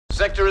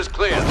sector is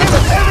clear. Give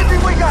us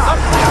everything we got!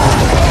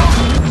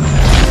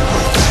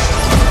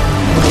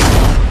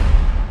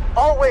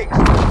 All wings!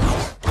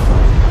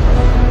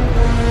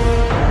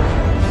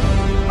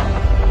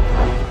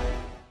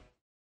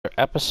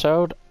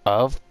 Episode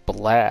of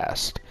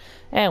Blast,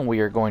 and we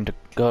are going to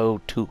go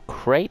to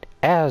Crate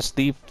as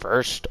the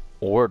First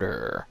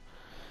Order,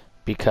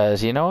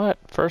 because you know what,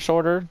 First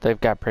Order, they've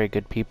got pretty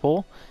good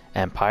people.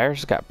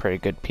 Empire's got pretty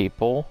good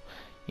people.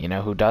 You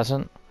know who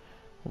doesn't?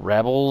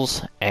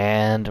 Rebels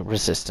and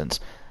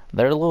Resistance.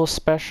 Their little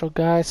special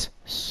guys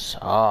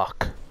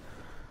suck.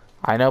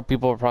 I know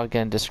people are probably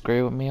going to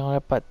disagree with me on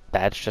it, but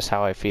that's just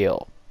how I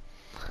feel.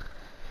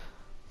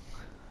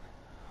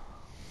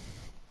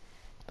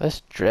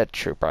 This Dread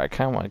Trooper, I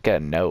kind of want to get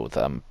to know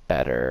them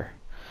better.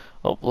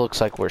 Oh,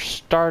 looks like we're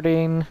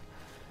starting.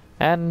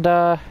 And,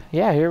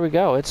 yeah, here we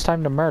go. It's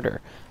time to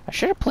murder. I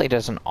should have played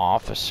as an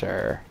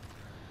officer.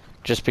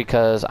 Just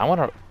because I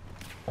want to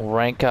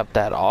rank up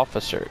that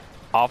officer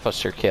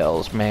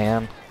kills,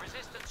 man.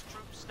 Resistance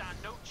troops stand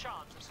no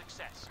chance of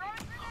success.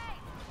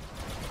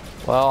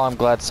 Well, I'm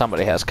glad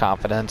somebody has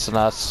confidence in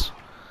us.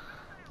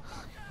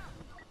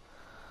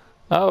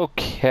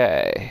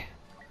 Okay.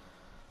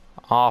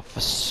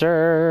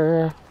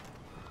 Officer.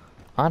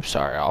 I'm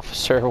sorry,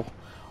 officer.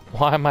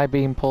 Why am I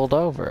being pulled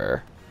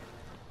over?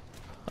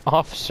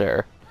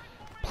 Officer,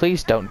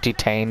 please don't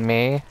detain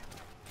me.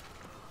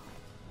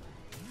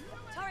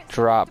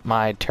 Drop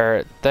my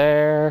turret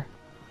there.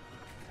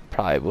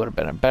 Probably would have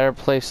been a better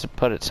place to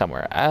put it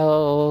somewhere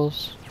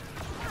else.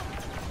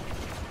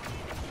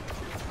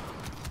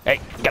 Hey,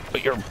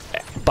 get your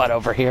butt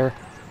over here.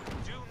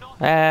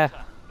 It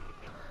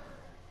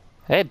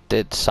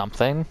did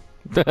something.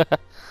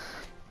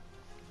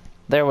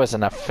 There was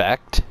an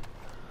effect.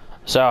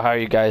 So, how are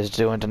you guys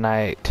doing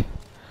tonight?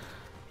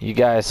 You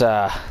guys,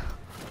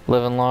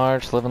 living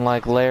large, living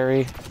like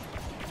Larry?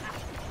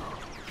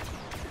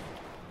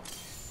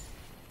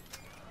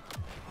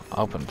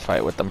 Open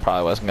fight with them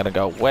probably wasn't gonna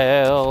go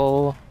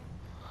well.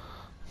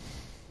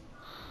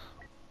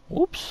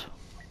 Whoops.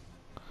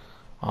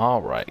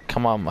 Alright,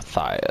 come on,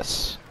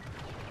 Matthias.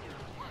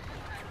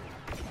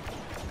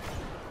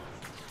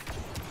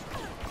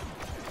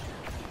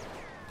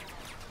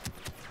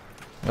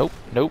 Nope,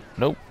 nope,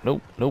 nope,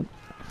 nope, nope.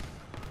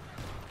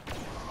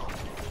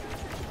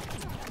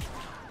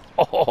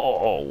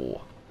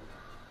 Oh,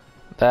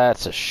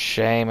 that's a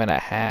shame and a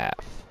half.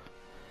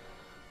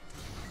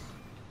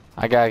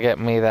 I gotta get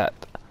me that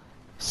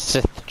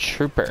Sith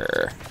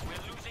Trooper.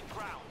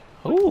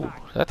 Ooh,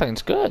 that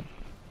thing's good.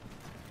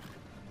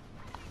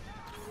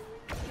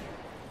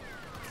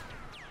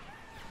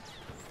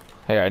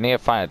 Here, I need to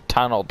find a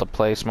tunnel to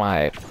place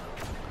my...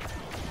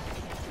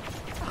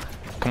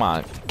 Come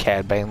on,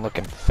 Cad Bane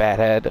looking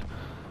fathead.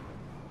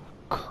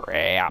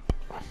 Crap.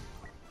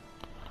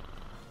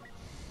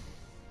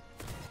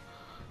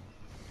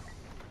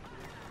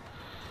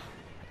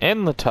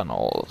 In the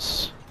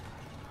tunnels.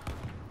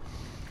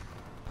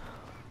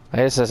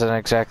 This isn't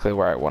exactly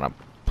where I want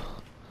to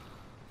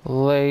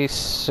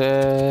place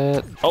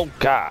it. Oh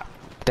god,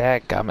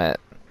 dadgummit.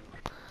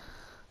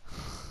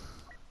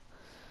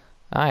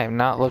 I am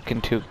not looking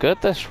too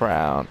good this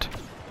round.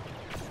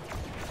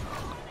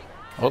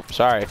 Oh,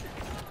 sorry.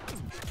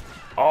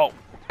 Oh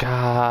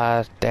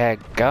god,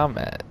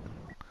 dadgummit.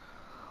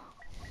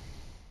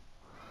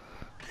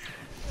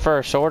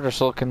 First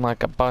Order's looking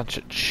like a bunch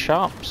of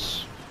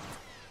chumps.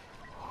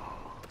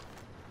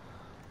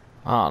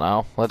 I don't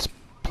know. Let's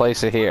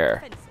place it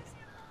here.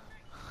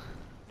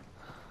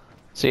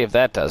 See if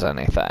that does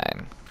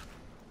anything.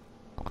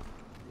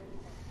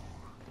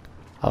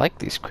 I like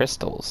these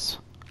crystals.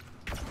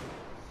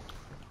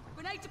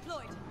 Grenade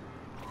deployed.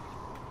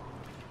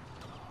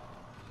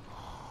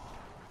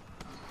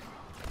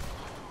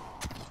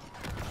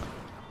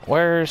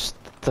 Where's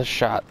the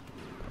shot?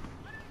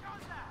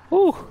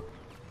 Ooh.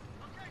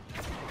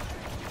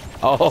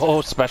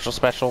 Oh,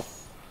 special.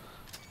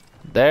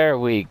 There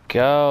we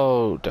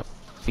go.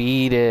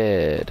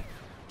 Defeated.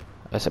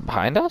 Is it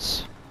behind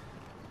us?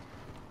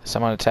 Is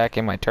someone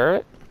attacking my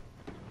turret?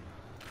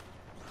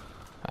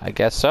 I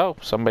guess so.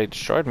 Somebody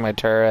destroyed my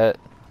turret.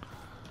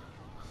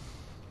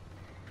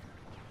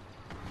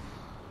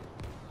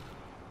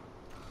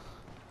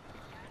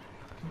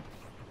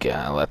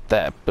 Gonna let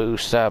that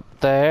boost up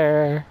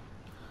there.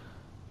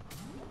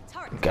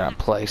 Gonna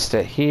place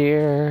it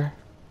here.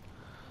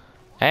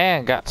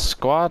 And got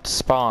squad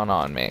spawn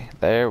on me.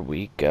 There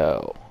we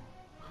go.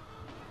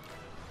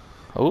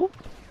 Ooh.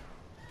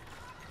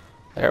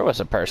 There was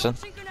a person.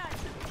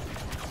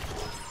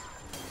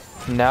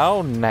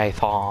 No,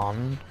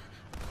 Nathan.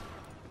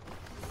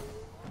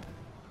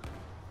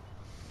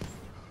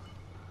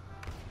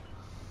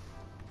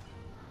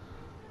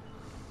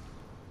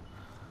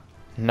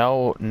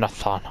 No,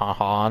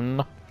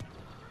 Nathan.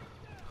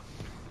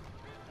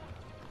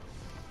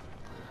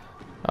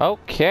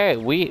 Okay,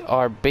 we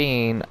are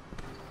being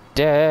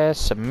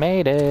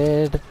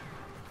decimated.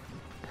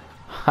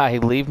 I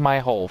leave my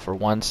hole for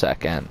 1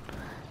 second,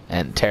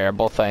 and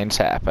terrible things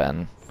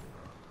happen.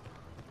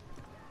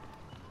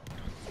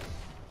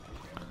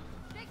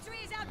 Victory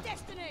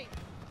destiny.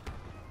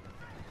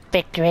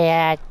 Victory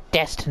at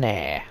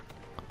destiny.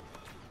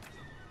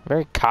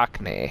 Very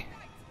cockney.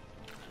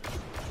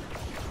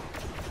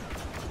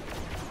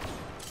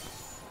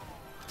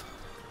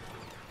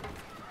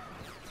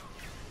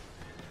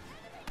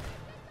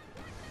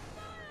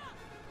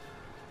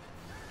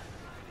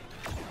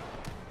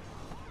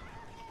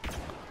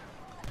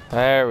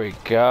 There we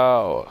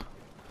go.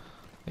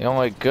 The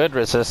only good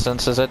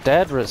resistance is a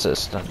dead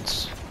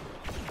resistance.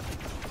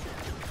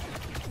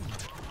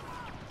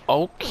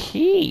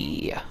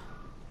 Okay.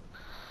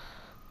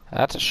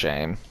 That's a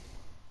shame.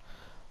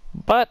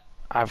 But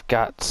I've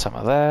got some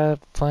of that.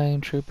 Flame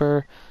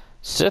Trooper,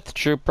 Sith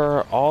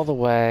Trooper all the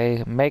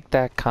way. Make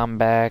that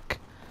comeback.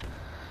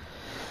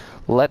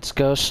 Let's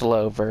go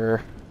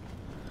Slovverr.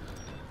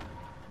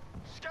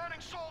 Scanning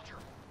soldier.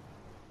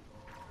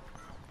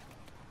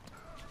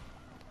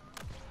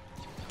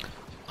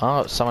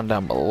 Oh, someone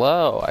down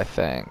below, I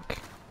think.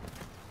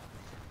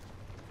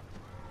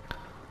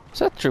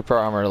 Sith Trooper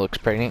armor looks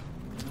pretty neat.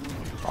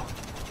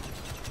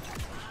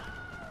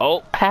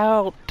 Oh,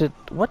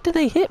 what did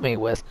they hit me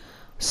with?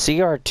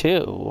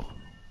 CR2?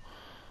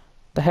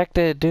 The heck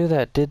did it do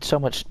that did so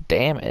much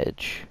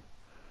damage?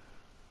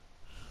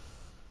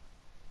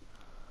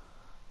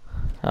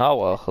 Oh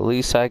well, at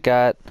least I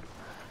got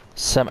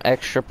some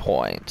extra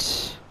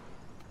points.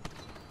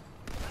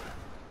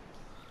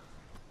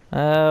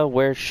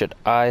 Where should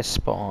I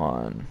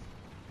spawn?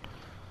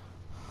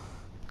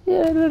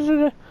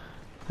 Yeah,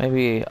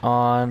 maybe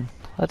on.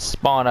 Let's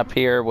spawn up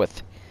here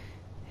with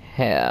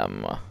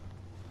him.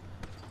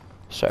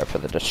 Sorry for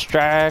the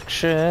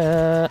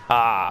distraction.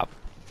 Ah,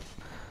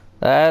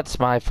 that's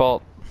my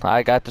fault.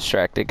 I got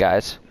distracted,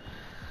 guys.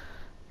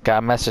 Got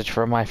a message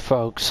from my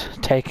folks,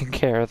 taking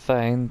care of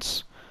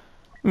things.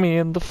 Me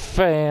and the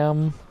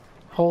fam.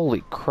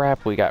 Holy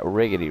crap, we got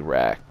riggedy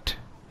wrecked.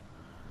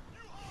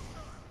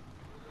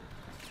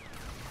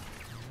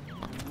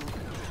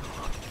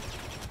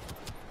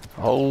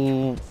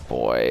 Oh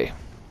boy.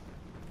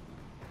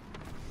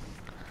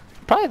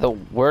 Probably the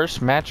worst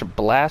match of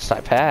Blast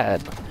I've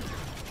had.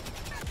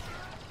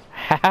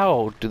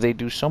 How do they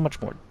do so much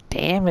more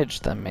damage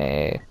than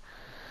me?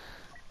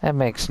 That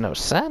makes no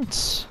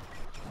sense.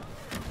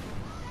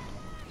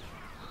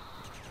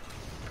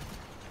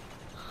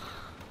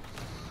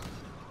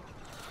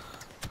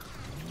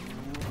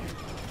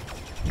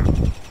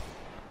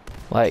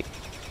 Like,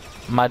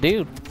 my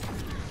dude.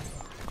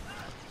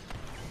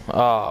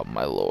 Oh,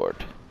 my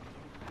lord.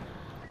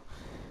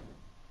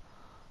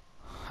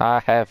 I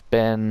have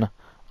been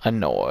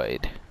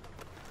annoyed.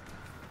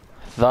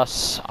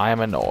 Thus, I am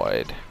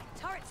annoyed.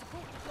 Turret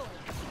support deployed.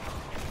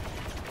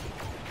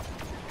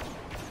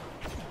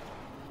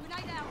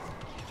 Grenade out.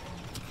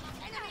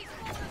 Enemies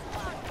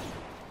forward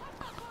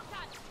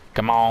one.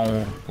 Come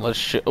on, let's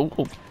shoot.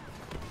 Ooh.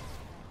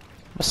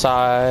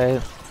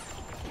 Aside.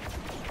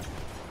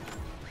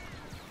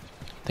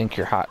 Think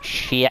you're hot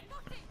shit.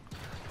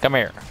 Come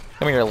here.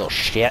 Come here, little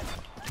shit.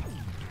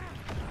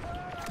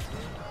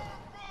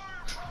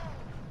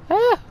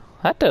 Ah,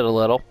 that did a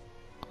little.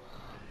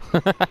 We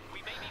may be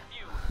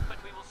few, but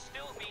we will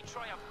still be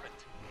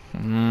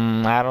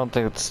triumphant. I don't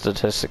think it's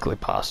statistically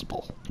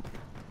possible.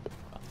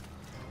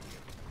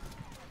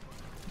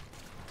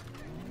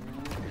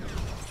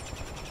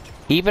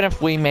 Even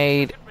if we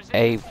made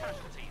a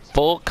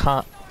full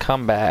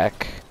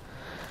comeback,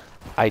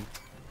 I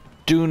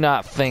do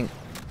not think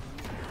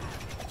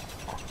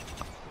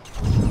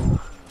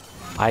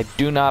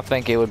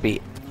it would be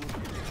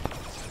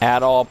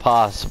at all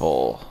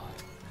possible.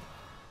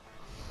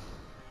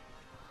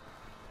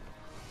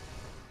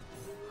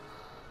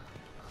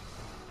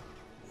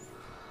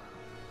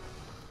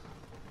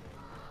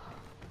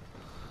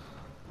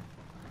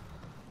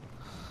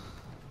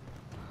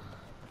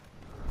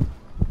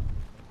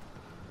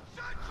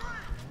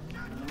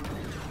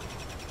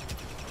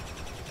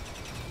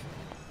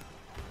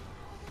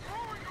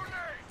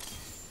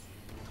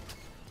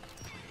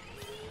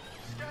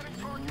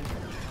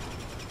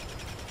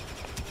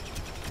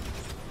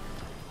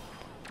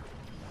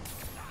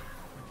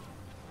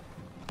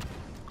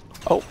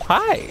 Oh,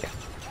 hi!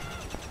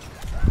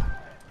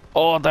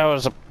 Oh, that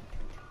was a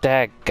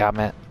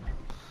dadgummit.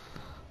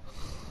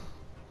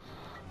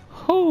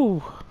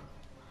 Whew.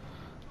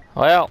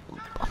 Well,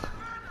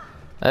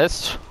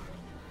 this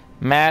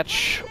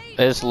match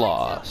is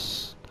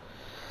lost.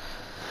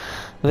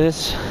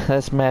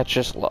 This match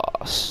is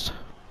lost.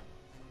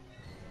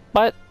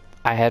 But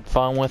I had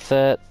fun with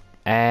it,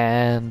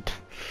 and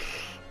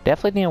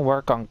definitely need to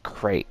work on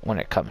crate when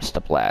it comes to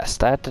Blast.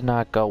 That did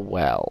not go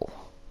well.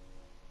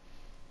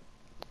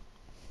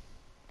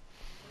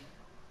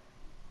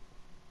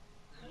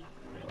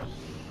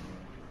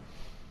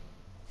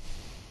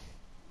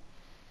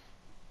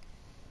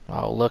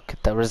 Oh, look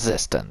at the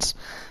resistance.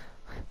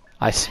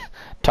 I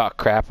talk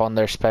crap on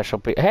their special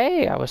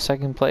hey, I was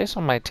second place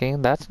on my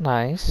team. That's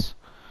nice.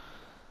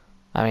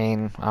 I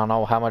mean, I don't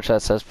know how much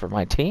that says for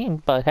my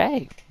team, but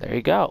hey, there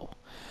you go.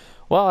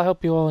 Well, I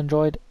hope you all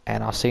enjoyed,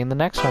 and I'll see you in the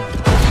next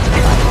one.